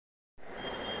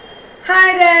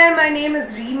Hi there, my name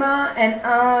is Reema and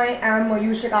I am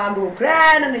a Chicago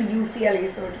grad and a UCLA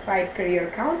certified career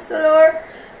counselor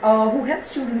who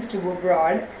helps students to go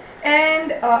abroad.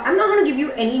 And I'm not going to give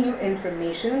you any new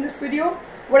information in this video.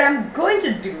 What I'm going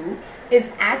to do is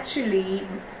actually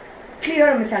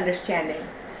clear a misunderstanding.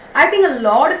 I think a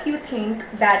lot of you think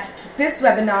that this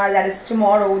webinar, that is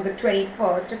tomorrow, the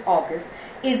 21st of August,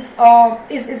 is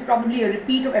probably a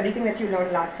repeat of everything that you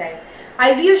learned last time.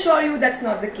 I reassure you that's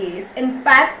not the case. In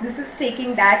fact, this is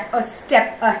taking that a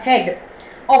step ahead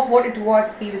of what it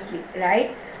was previously,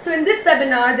 right? So in this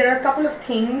webinar, there are a couple of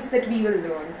things that we will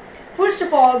learn. First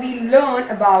of all, we learn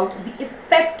about the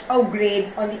effect of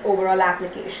grades on the overall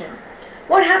application.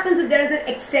 What happens if there is an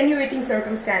extenuating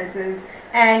circumstances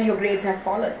and your grades have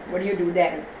fallen? What do you do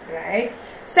then, right?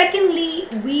 Secondly,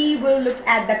 we will look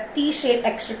at the T-shaped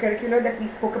extracurricular that we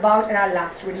spoke about in our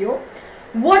last video.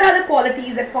 What are the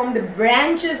qualities that form the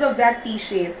branches of that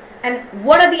T-shape, and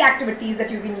what are the activities that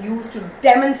you can use to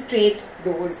demonstrate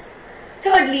those?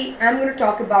 Thirdly, I'm going to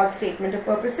talk about statement of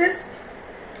purposes.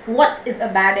 What is a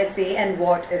bad essay and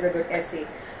what is a good essay?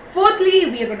 Fourthly,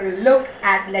 we are going to look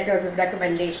at letters of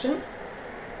recommendation.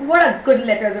 What are good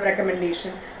letters of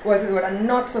recommendation versus what are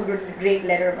not so great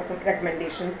letter of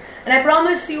recommendations. And I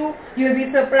promise you, you'll be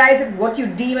surprised at what you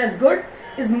deem as good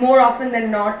is more often than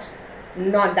not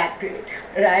that great,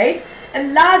 right?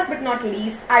 And last but not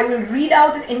least, I will read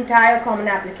out an entire common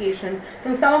application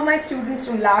from some of my students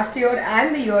from last year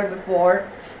and the year before,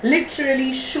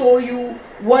 literally show you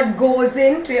what goes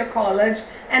into your college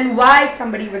and why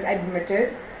somebody was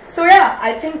admitted. So yeah,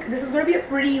 I think this is going to be a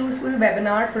pretty useful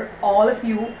webinar for all of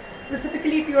you,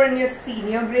 specifically if you're in your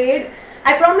senior grade.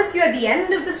 I promise you at the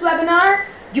end of this webinar,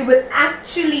 you will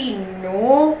actually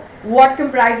know what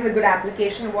comprises a good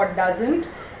application, what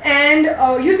doesn't, and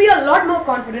you'll be a lot more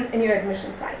confident in your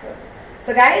admission cycle.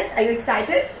 So guys, are you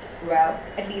excited? Well,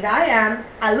 at least I am.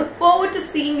 I look forward to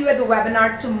seeing you at the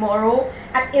webinar tomorrow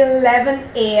at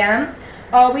 11 a.m.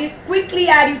 We quickly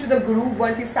add you to the group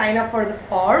once you sign up for the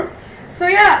form. So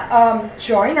yeah,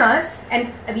 join us,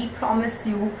 and we promise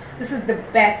you this is the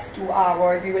best 2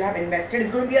 hours you will have invested.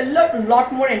 It's going to be a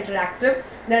lot more interactive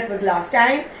than it was last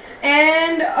time.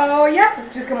 And yeah,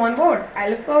 just come on board. I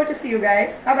look forward to see you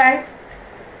guys. Bye bye.